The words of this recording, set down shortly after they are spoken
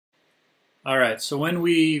All right, so when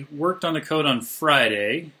we worked on the code on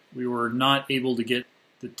Friday, we were not able to get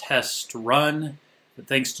the tests to run, but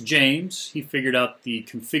thanks to James, he figured out the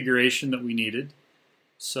configuration that we needed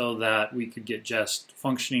so that we could get Jest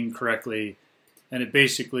functioning correctly. And it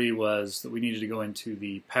basically was that we needed to go into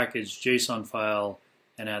the package.json file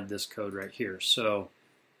and add this code right here. So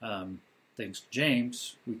thanks to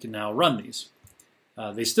James, we can now run these.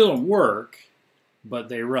 They still don't work, but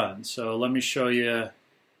they run. So let me show you.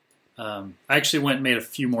 I actually went and made a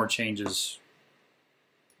few more changes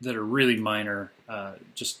that are really minor,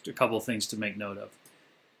 just a couple of things to make note of.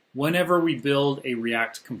 Whenever we build a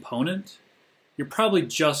React component, you're probably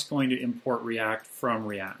just going to import React from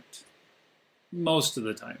React, most of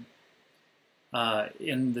the time.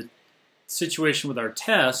 In the situation with our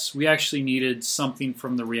tests, we actually needed something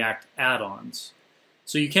from the React add-ons.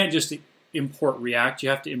 So you can't just import React, you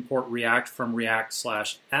have to import React from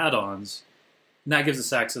React/add-ons. And that gives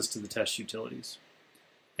us access to the test utilities.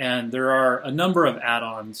 And there are a number of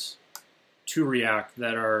add-ons to React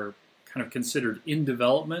that are kind of considered in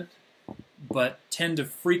development, but tend to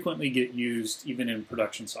frequently get used even in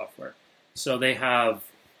production software. So they have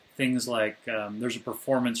things like, there's a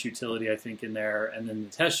performance utility, I think, in there, and then the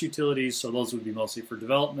test utilities, so those would be mostly for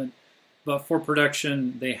development. But for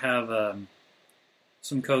production, they have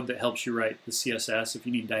some code that helps you write the CSS if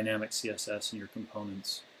you need dynamic CSS in your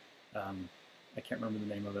components. I can't remember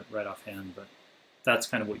the name of it right offhand, but that's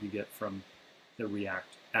kind of what you get from the React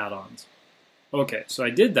add-ons. Okay, so I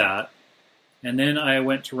did that, and then I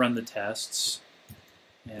went to run the tests,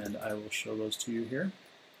 and I will show those to you here.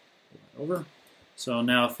 Over. So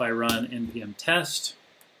now if I run npm test,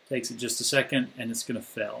 takes it just a second, and it's going to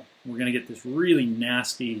fail. We're going to get this really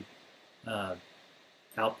nasty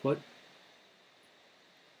output,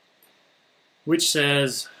 which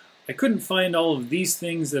says, I couldn't find all of these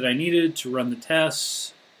things that I needed to run the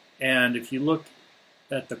tests, and if you look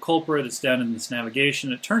at the culprit, it's down in this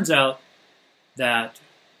navigation. It turns out that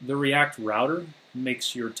the React router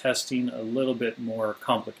makes your testing a little bit more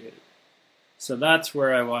complicated. So that's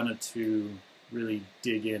where I wanted to really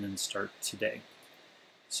dig in and start today.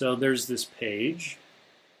 So there's this page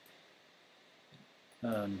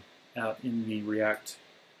out in the React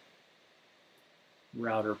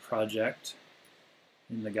router project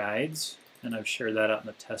in the guides, and I've shared that out in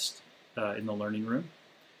the test in the learning room.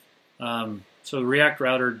 So the React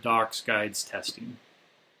router docs guides testing.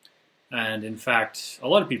 And in fact, a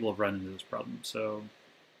lot of people have run into this problem. So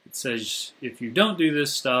it says if you don't do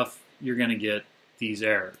this stuff, you're going to get these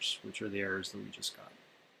errors, which are the errors that we just got.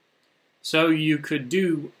 So you could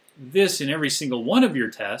do this in every single one of your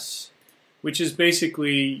tests, which is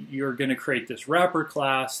basically you're going to create this wrapper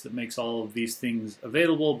class that makes all of these things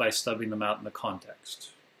available by stubbing them out in the context,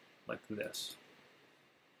 like this.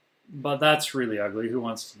 But that's really ugly. Who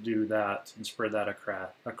wants to do that and spread that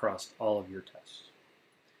across all of your tests?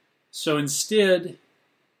 So instead,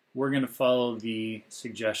 we're going to follow the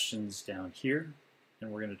suggestions down here, and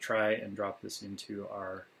we're going to try and drop this into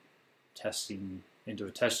our testing, into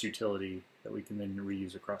a test utility that we can then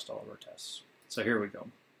reuse across all of our tests. So here we go.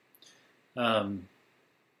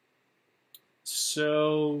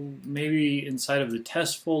 So maybe inside of the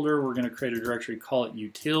test folder, we're going to create a directory, call it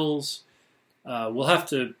utils. We'll have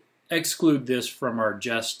to exclude this from our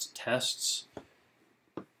Jest tests,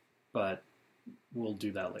 but we'll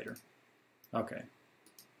do that later. Okay.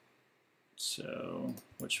 So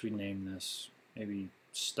what should we name this? Maybe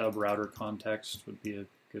stub router context would be a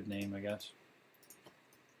good name, I guess.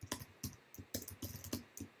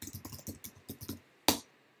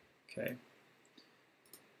 Okay.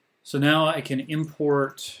 So now I can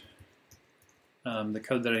import the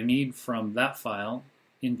code that I need from that file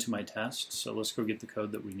into my test. So let's go get the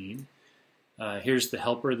code that we need. Here's the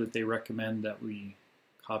helper that they recommend that we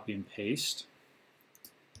copy and paste.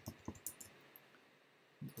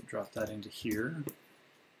 We'll drop that into here.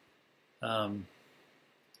 And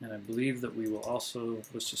I believe that we will also,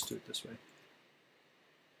 let's just do it this way.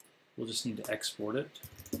 We'll just need to export it.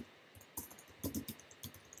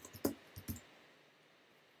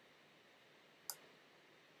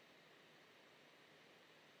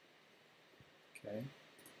 Okay,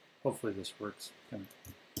 hopefully this works.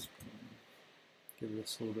 Give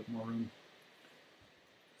this a little bit more room.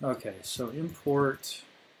 Okay, so import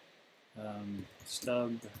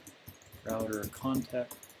stub router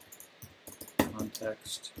context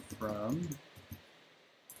from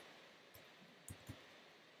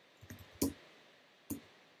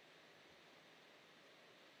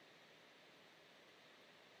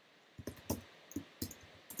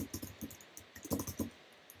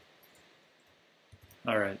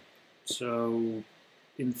All right, so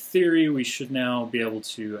in theory, we should now be able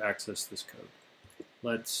to access this code.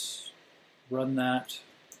 Let's run that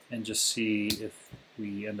and just see if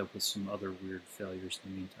we end up with some other weird failures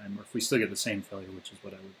in the meantime, or if we still get the same failure, which is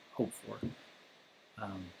what I would hope for.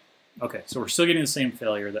 Okay, so we're still getting the same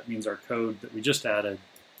failure. That means our code that we just added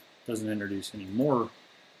doesn't introduce any more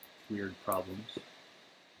weird problems.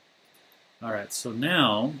 All right, so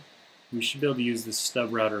now we should be able to use this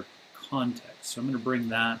stub router context. So I'm going to bring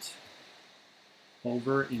that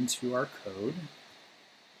over into our code.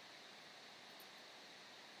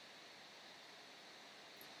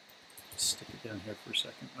 Stick it down here for a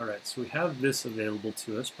second. All right, so we have this available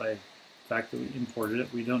to us by the fact that we imported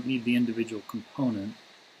it. We don't need the individual component,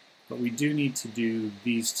 but we do need to do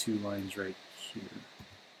these two lines right here.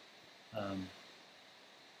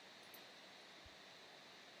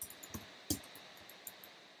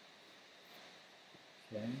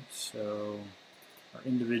 Okay, so our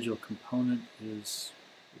individual component is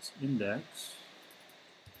this index,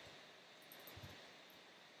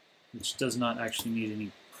 which does not actually need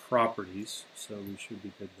any properties, so we should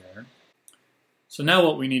be good there. So now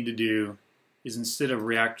what we need to do is, instead of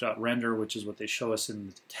react.render, which is what they show us in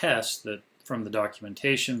the test that from the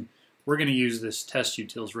documentation, we're going to use this test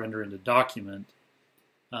utils render into document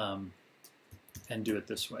and do it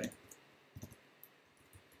this way.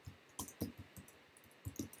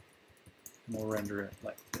 And we'll render it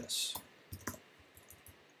like this.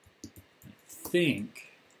 I think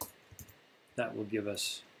that will give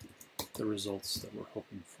us the results that we're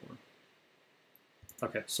hoping for.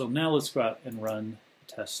 Okay, so now let's go out and run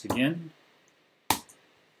the test again.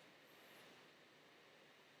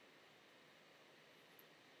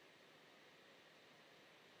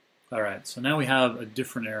 All right, so now we have a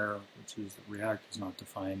different error, which is that React is not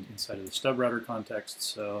defined inside of the stub router context.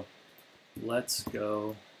 So let's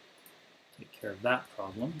go take care of that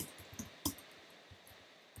problem.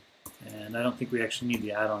 And I don't think we actually need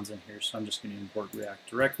the add-ons in here, so I'm just going to import React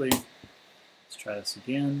directly. Let's try this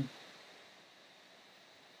again.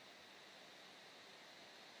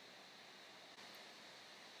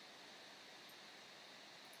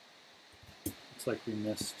 Looks like we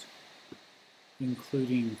missed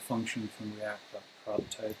including function from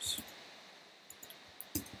react.proptypes.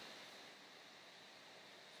 Let's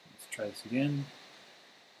try this again.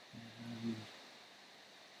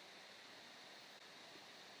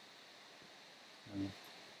 And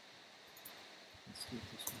let's do it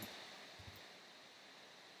this way.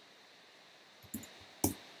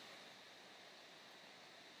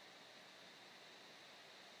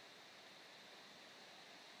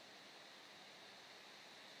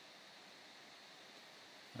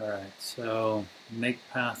 All right, so make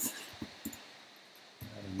path,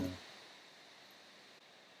 I don't know.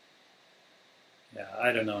 Yeah,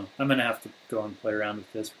 I don't know. I'm going to have to go and play around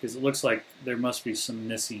with this because it looks like there must be some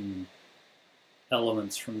missing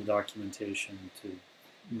elements from the documentation to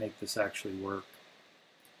make this actually work.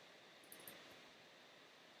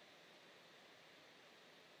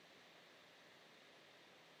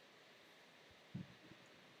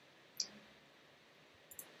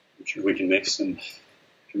 I'm sure we can make some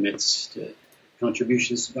commits to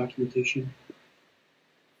contributions to documentation.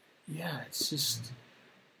 Yeah, it's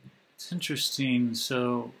interesting.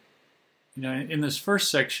 So, you know, in this first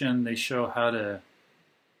section, they show how to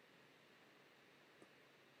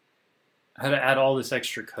add all this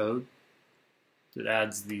extra code that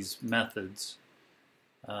adds these methods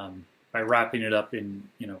by wrapping it up in,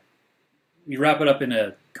 you know, we wrap it up in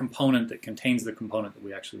a component that contains the component that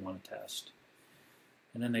we actually want to test.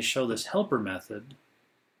 And then they show this helper method,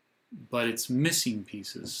 but it's missing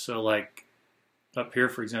pieces. So like up here,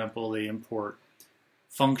 for example, they import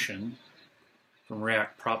function from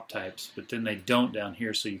React prop types, but then they don't down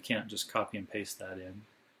here, so you can't just copy and paste that in.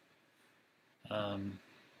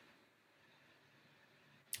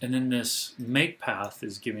 And then this make path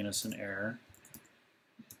is giving us an error.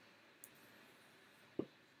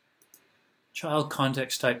 Child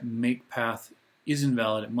context type make path is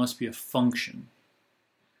invalid. It must be a function.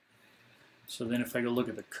 So then if I go look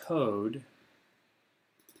at the code,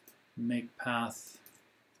 make path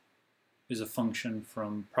is a function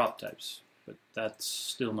from prop types, but that's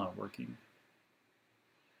still not working.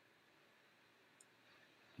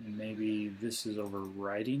 And maybe this is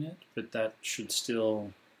overriding it, but that should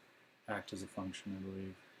still act as a function, I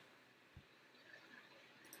believe.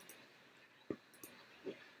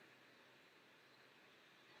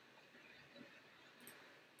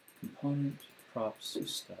 Component props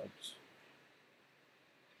stubs.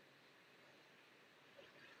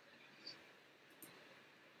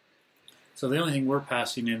 So the only thing we're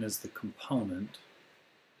passing in is the component.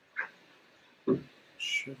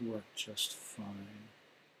 Should work just fine.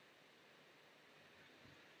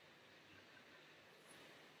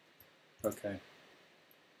 Okay.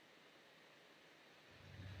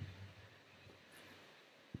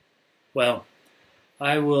 Well,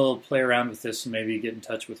 I will play around with this and maybe get in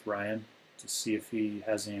touch with Ryan to see if he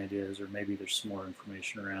has any ideas, or maybe there's some more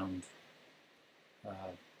information around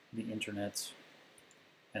the internet,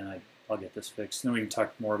 and I'll get this fixed. And then we can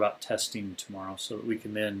talk more about testing tomorrow so that we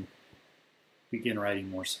can then begin writing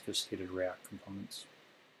more sophisticated React components.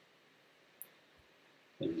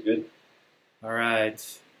 Sounds good. All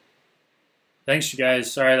right. Thanks, you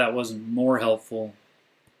guys. Sorry that wasn't more helpful,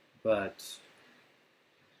 but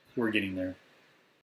we're getting there.